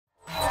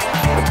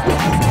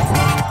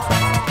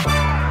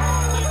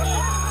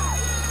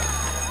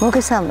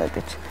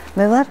მოგესალმებით.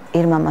 მე ვარ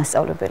ირმა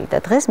მასწავლებელი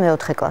და დღეს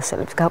მე-4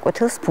 კლასელებს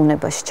გაკვეთილს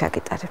ბუნებაში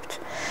ჩაგიტარებთ.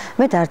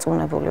 მე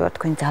დარწმუნებული ვარ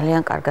თქვენ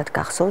ძალიან კარგად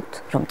გახსოვთ,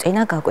 რომ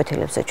წინა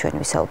გაკვეთილებზე ჩვენ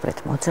ვისაუბრეთ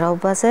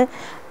მოძრაობაზე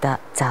და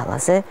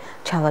ძალაზე,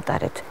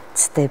 ჩავატარეთ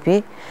ცდები,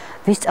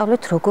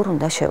 ვისწავლეთ როგორ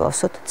უნდა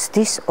შევავსოთ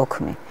ცდის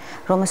ოქმი,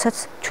 რომელსაც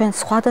ჩვენ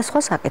სხვადასხვა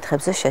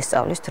საკითხებზე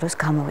შესწავლის დროს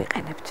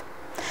გამოვიყენებთ.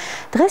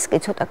 დღეს კი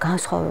ცოტა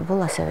განსხვავებულ,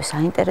 ასევე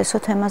საინტერესო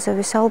თემაზე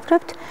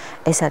ვისაუბრებთ.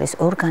 ეს არის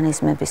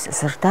ორგანიზმების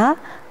ზრდა,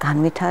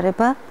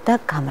 განვითარება და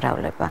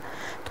გამრავლება.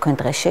 თქვენ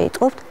დღეს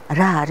შეიტყობთ,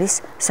 რა არის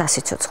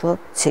სასიცოცხლო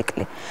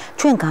ციკლი.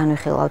 ჩვენ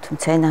განვიხილავთ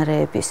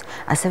მცენარეების,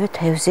 ასევე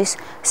თევზის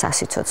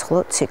სასიცოცხლო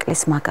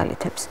ციკლის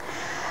მაგალითებს.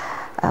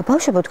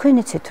 ბავშვებო, თქვენ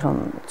იცით, რომ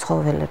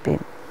ცხოველები,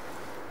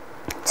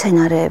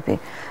 მცენარეები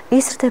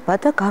იზრდება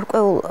და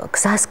გარკვეულ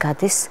გზას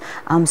გადის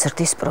ამ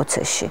ზრდის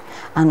პროცესში.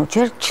 ანუ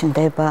ჯერ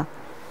ჩნდება,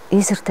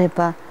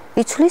 იზრდება,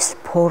 იცვლის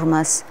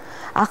ფორმას,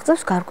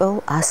 აღწევს გარკვეულ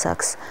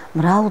ასაკს,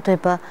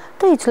 მრავლდება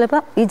და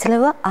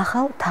იძლევა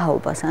ახალ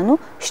თაობას, ანუ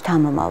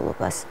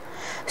შთამომავლობას.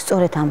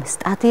 სწორედ ამ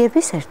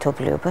სტადიების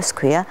ერთობლიობას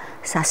ჰქვია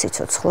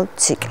სასიცოცხლო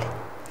ციკლი.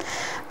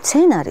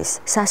 მცენარის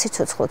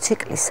სასიცოცხლო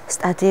ციკლის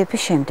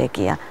სტადიების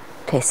შემდეგია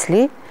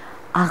თესლი,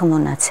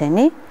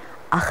 აღმონაცენი,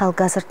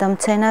 ახალგაზრდა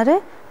მცენარე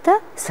და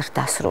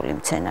ზრდასრული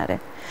მცენარე.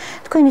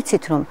 თქვენ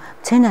იცით, რომ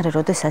მცენარე,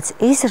 როდესაც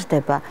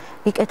იზრდება,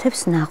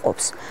 იკეთებს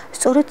ნაყოფს.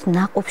 სწორედ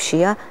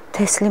ნაყოფშია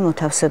თესლი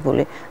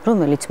მოთავსებული,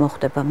 რომელიც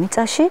მოხვდება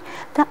მიწაში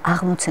და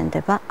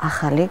აღმოცენდება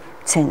ახალი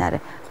მცენარე.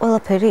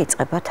 ყველაფერი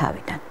იწყება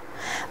თავიდან.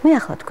 მე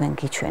ახლა თქვენ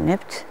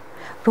გიჩვენებთ,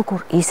 როგორ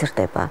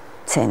იზრდება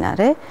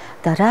მცენარე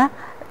და რა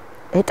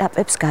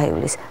ეტაპებს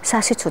გაივლის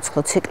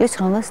სასიცოცხლო ციკლის,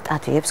 რომელ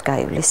სტადიებს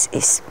გაივლის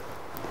ის.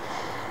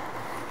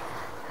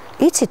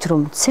 იცით,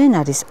 რომ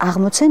მცენარის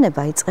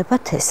აღმოცენება იწყება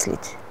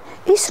თესლით.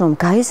 ის, რომ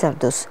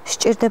გაიზარდოს,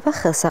 სჭირდება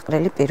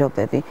ხელსაყრელი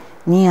პირობები,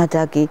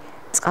 ნიადაგი,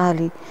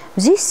 წყალი,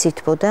 მზის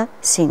სითბო და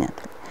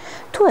სინათლე.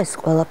 თუ ეს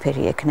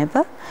ყველაფერი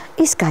ექნება,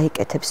 ის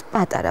გაიკეთებს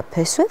პატარა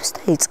ფესვებს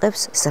და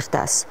იწყებს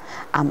ზრდას.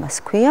 ამას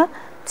ჰქვია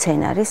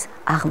მცენარის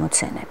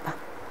აღმოცენება.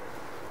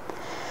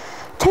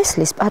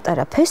 თესლის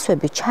პატარა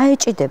ფესვები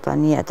ჩაეჭიდება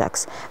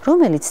ნიადაგს,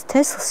 რომელიც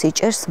თესლს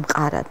იჭერს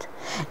მყარად.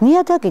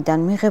 ნიადაგიდან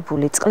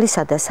მიღებული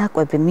წყლისა და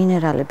საკვები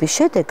მინერალების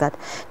შედეგად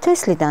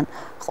თესლიდან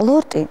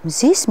ყლორტი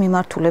მზის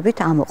მიმართულებით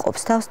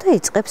ამოყოფს თავს და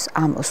იწყებს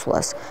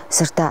ამოსვლას,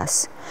 ზრდას.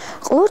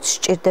 ყლორტს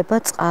სჭირდება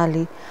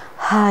წყალი,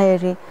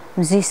 ჰაერი,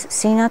 მზის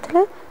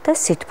სინათლე და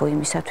სითბო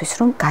იმისათვის,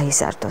 რომ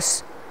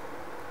გაიზარდოს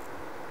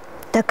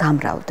და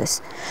გამრავლდეს.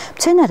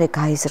 მცენარე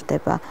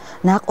გაიზრდება,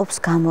 ნაყოფს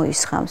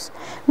გამოისხამს.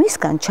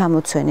 მისგან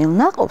ჩამოცვენილ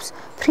ნაყოფს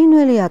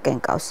ფრინველი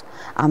აკენკავს.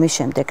 ამის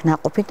შემდეგ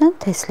ნაყოფიდან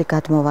თესლი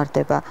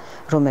გადმოვარდება,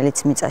 რომელიც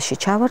მიწაში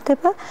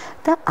ჩავარდება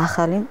და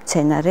ახალი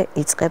მცენარე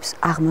იწყებს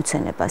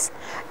აღმოცენებას.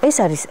 ეს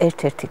არის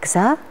ერთ-ერთი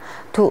გზა,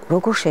 თუ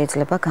როგორ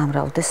შეიძლება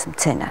გამრავლდეს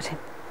მცენარე.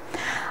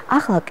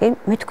 ახლა კი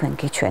მე თქვენ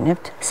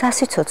გიჩვენებთ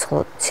სასიცოცხლო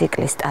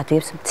ციკლის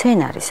სტადიებს,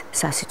 მცენარის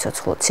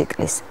სასიცოცხლო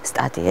ციკლის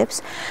სტადიებს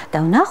და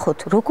ვნახოთ,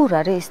 როგორ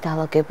არის ის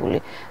დალაგებული.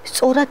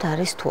 სწორად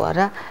არის თუ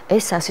არა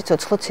ეს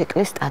სასიცოცხლო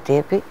ციკლის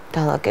სტადიები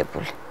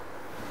დალაგებული.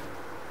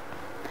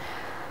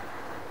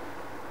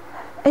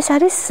 ეს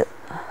არის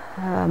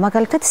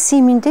მაგალითად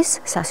სიმინდის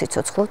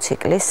სასიცოცხლო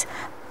ციკლის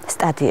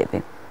სტადიები.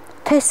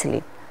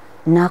 თესლი,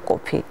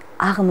 ნაყოფი,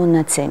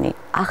 აღმონაცენი,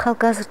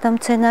 ახალგაზრდა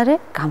მცენარე,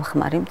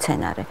 გამხმარი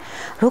მცენარე.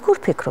 როგორ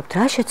ფიქრობთ,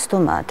 რა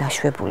შეცდომაა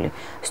დაშვებული?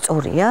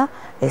 სწორია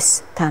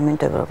ეს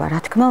თანმიმდევრობა? რა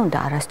თქმა უნდა,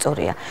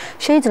 არასწორია.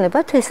 შეიძლება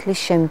თესლის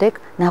შემდეგ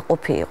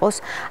ნაყოფი იყოს,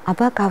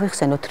 აბა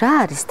გავიხსენოთ, რა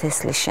არის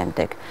თესლის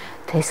შემდეგ?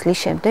 თესლის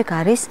შემდეგ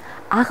არის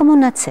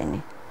აღმონაცენი.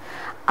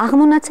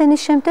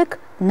 აღმონაცენის შემდეგ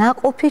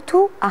ნაყოფი თუ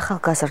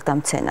ახალგაზრდა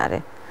მცენარე?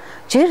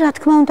 ჯერ რა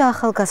თქმა უნდა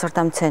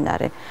ახალგაზრდა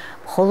მცენარე.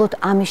 მხოლოდ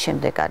ამის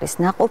შემდეგ არის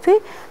ნაყოფი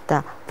და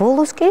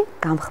ბოლოს კი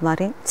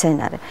გამხმარი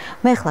მცენარე.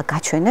 მე ახლა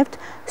გაჩვენებთ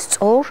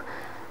სწორ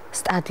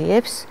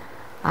სტადიებს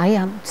აი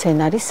ამ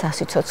მცენარის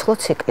სასიცოცხლო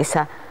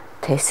ციკლისა.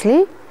 თესლი,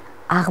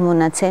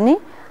 აღმონაცენი,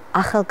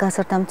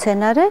 ახალგაზრდა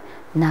მცენარე,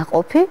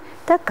 ნაყოფი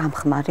და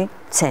გამხმარი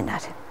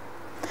მცენარე.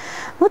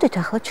 მოდით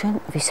ახლა ჩვენ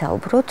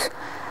ვისაუბროთ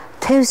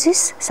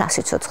თევზის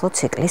სასიცოცხლო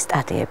ციკლის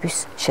სტადიების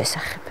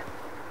შესახებ.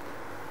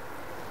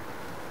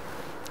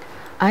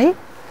 აი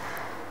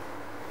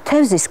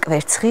თევზის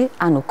კვერცხი,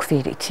 ანუ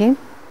ქვირითი,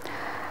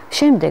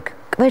 შემდეგ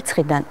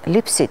კვერცხიდან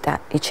ლიფსიტა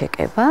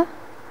იჩეკება,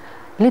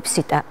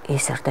 ლიფსიტა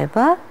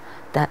იზრდება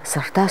და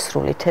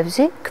ზრდასრული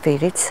თევზი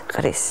ქვირითს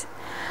ყრის.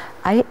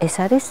 აი ეს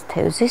არის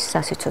თევზის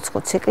სასიცოცხლო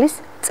ციკლის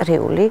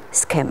წრიული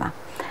სქემა.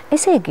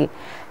 ესე იგი,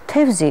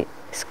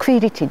 თევზის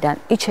ქვირითიდან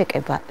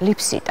იჩეკება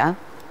ლიფსიტა.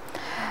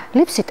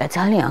 ლიფსიტა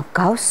ძალიან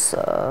გავს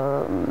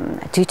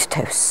დიდ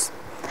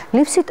თევზს.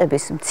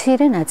 ლიფსიტების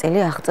მცირე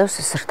ნაწილი აღწევს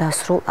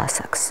ზრდასრულ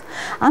ასაკს.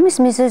 ამის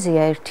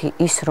მიზეზია ერთი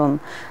ის,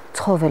 რომ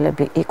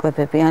ცხოველები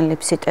იკვებებიან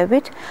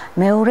ლიფსიტებით,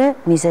 მეორე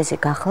მიზეზი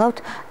გახლავთ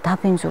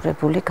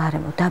დაბინძურებული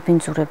გარემო,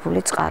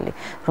 დაბინძურებული წყალი,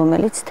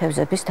 რომელიც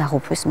თევზების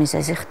დაღუპვის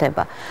მიზეზი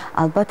ხდება.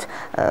 ალბათ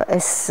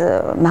ეს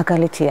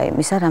მაგალითია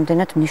იმისა,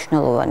 რამდენად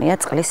მნიშვნელოვანია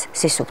წყლის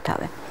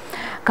სისუფთავე.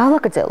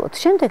 გავაგრძელოთ,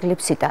 შემდეგ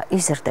ლიფსიტა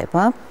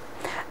იზრდება,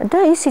 და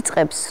ის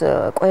იწყებს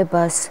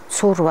კვებას,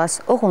 ცურვას,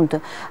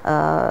 ოღონდ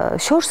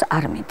შორს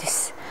არ მიდის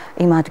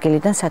იმ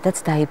ადგილიდან,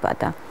 სადაც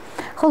დაიბადა.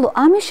 ხოლო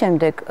ამის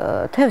შემდეგ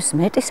თევზს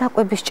მეტი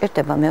საკვები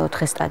სჭირდება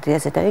მეოთხე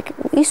სტადიაზე და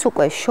ის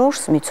უკვე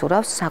შორს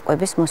მიცურავს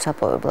საკვების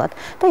მოსაპოვებლად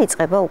და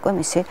იწყება უკვე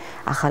მისი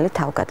ახალი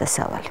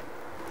თავგადასავალი.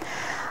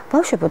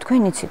 ბავშვებო,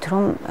 თქვენ იცით,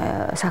 რომ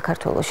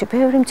საქართველოში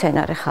ბევრი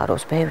მცენარე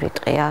ხარობს, ბევრი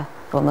ტყეა,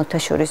 რომელთა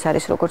შორის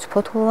არის როგორც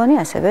ფოთლოვანი,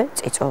 ასევე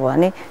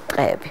წიწვოვანი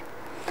ტყეები.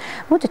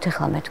 მოდით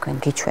ახლა მე თქვენ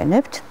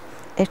გიჩვენებთ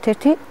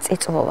ერთ-ერთი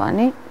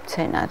წიწვოვანი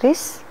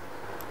მცენარის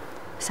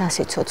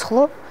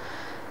სასიცოცხლო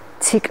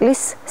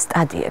ციკლის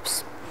სტადიებს.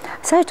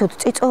 საერთოდ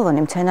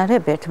წიწვოვანი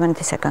მცენარეები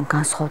ერთმანეთისაგან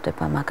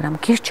განსხვავდება, მაგრამ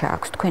გირჩა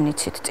აქვს, თქვენ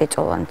იცით,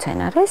 წიწვოვან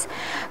მცენარეს,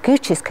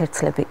 გირჩის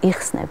ქერცლები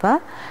იხსნება,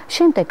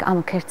 შემდეგ ამ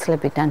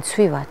ქერცლებიდან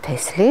ცვივა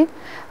თესლი,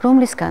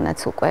 რომლისგანაც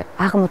უკვე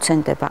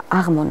აღმოცენდება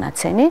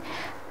აღმონაცენი,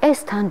 ეს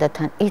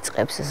თანდათან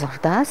იწყებს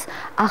ზრდას,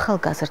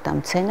 ახალგაზრდა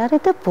მცენარე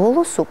და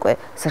ბოლოს უკვე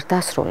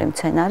ზრდასრული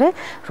მცენარე,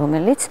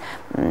 რომელიც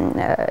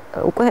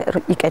უკვე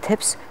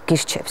იკეთებს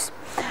გირჩებს.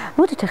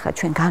 მოდით ახლა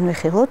ჩვენ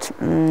განვიხილოთ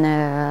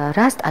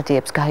რა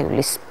სტადიებს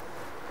გაივლის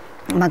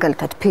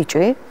მაგალითად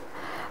ფიჭვი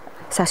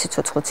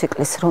სასიცოცხლო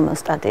ციკლის რომელ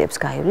სტადიებს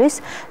გაივლის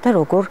და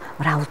როგორ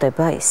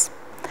მრავლდება ის.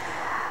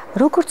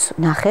 როგორც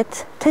ნახეთ,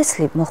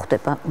 თესლი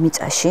მოხვდება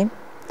მიწაში,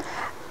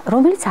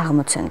 რომელიც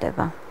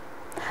აღმოცენდება.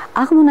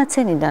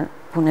 აღმონაცენიდან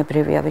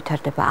ბუნებრივია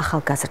ვითარდება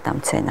ახალგაზრდა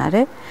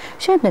მცენარე,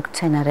 შემდეგ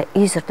მცენარე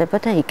იზრდება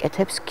და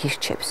იკეთებს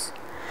გირჩებს.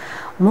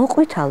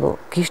 მოყვითალო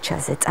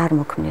გირჩაზე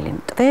წარმოქმნილი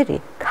მტვერი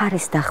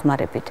ქარის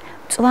დახმარებით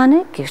მწვანე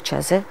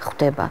გირჩაზე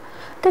ხვდება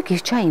და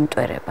გირჩა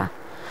იმტვერება.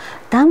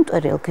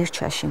 დამტვერელ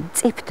გირჩაში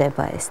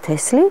მწიფდება ეს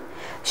თესლი,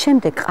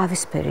 შემდეგ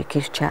ყავისფერი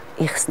გირჩა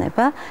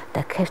იხსნება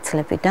და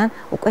ქერცლებიდან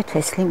უკვე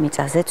თესლი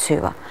მიწაზე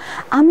ცვივა.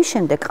 ამის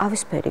შემდეგ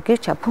ყავისფერი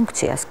გირჩა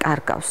ფუნქციას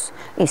კარგავს,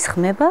 ის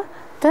ხმება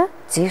და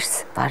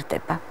ძირს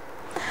ვარდება.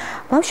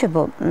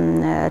 ბავშვებო,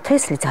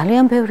 თესლი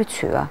ძალიან ბევრი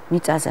ცვივა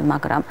მიწაზე,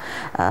 მაგრამ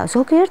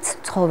ზოგიერთ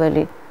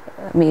ცხოველი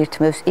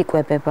მიირთმევს,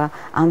 იკვებება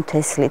ამ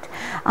თესლით.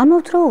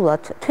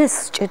 ამავდროულად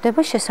თესლს სჭირდება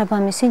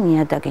შესაბამისი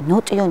ნიადაგი,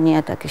 ნოტიო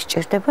ნიადაგი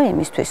სჭირდება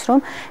იმისთვის, რომ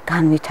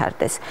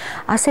განვითარდეს.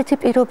 ასეთი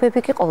პირობები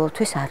კი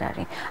ყოველთვის არ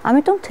არის.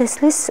 ამიტომ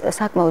თესლის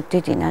საკმაოდ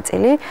დიდი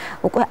ნაწილი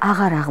უკვე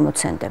აღარ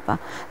აღმოცენდება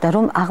და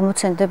რომ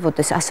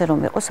აღმოცენდებოდეს ასე რომ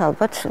იყოს,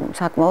 ალბათ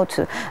საკმაოდ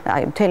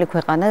მთელი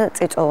ქვეყანა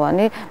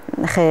წიწვოვანი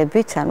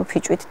ხეებით, ანუ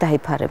ფიჭვით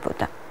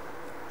დაიფარებოდა.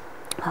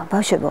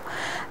 ბავშვებო,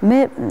 მე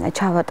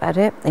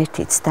ჩავატარე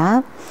ერთი ცდა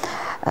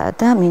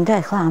და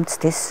მინდა ახლა ამ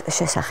ცდის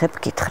შესახებ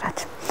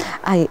გითხრათ.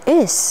 აი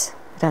ეს,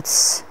 რაც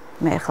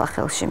მე ახლა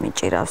ხელში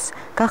მიჭირავს,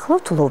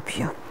 გახლავთ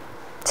ლობიო,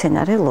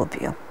 მცენარე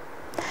ლობიო.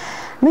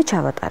 მე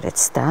ჩავატარე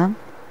ცდა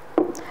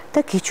და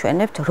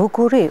გიჩვენებთ,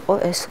 როგორი იყო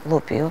ეს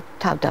ლობიო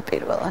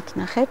თავდაპირველად,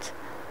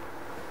 ნახეთ?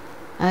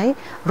 აი,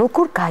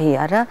 როგორ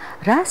გაიარა,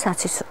 რა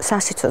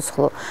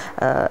სასიცოცხლო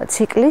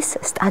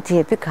ციკლის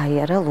სტადიები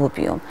გაიარა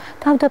ლობიომ.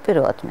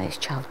 თავდაპირველად მე ის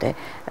ჩავდე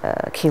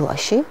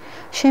ქილაში,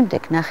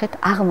 შემდეგ ნახეთ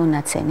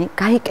აღმონაცენი,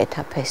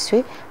 გაიკეთა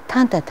ფესვი,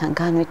 თანდათან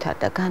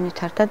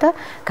განვითარდა და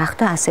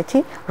გახდა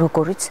ასეთი,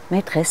 როგორიც მე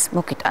დღეს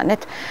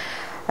მოგიტანეთ.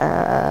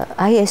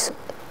 აი ეს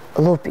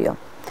ლობიო.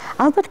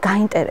 ალბათ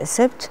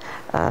გაინტერესებთ,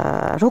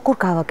 როგორ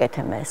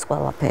გავაკეთე მე ეს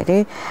ყველაფერი,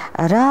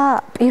 რა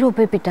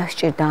პირობები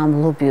დასჭირდა ამ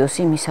ლობიოს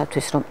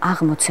იმისათვის, რომ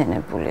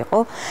აღმოცენებულიყო.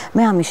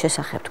 მე ამის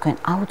შესახებ თქვენ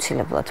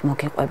აუცილებლად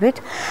მოგიყვებით,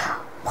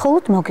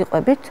 მხოლოდ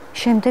მოგიყვებით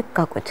შემდეგ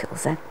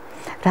გაკვეთილზე.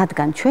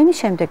 რადგან ჩვენი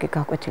შემდეგი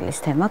გაკვეთილის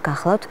თემა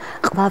გახლავთ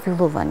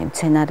ყვავილოვანი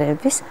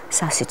მცენარეების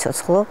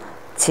სასიცოცხლო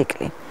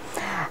ციკლი.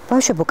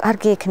 ბავშვებო,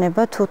 კარგი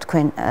იქნება თუ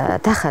თქვენ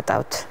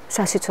დახატავთ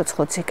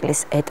სასიცოცხლო ციკლის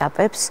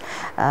ეტაპებს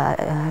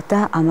და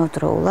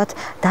ამავდროულად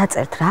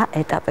დაწერთ რა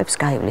ეტაპებს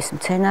გაივლის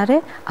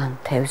მცენარე ან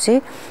თევზი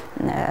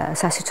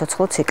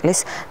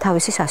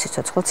თავისი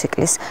სასიცოცხლო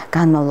ციკლის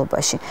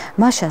განმავლობაში.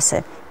 მაშასე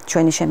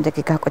ჩვენი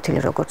შემდეგი გაკვეთილი,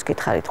 როგორც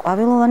გითხარით,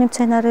 ყვავილოვანი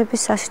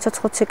მცენარეების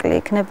სასიცოცხლო ციკლი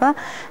იქნება.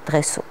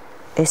 დღეს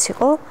ეს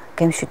იყო,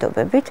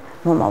 გემშვიდობებით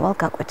მომავალ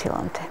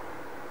გაკვეთილამდე.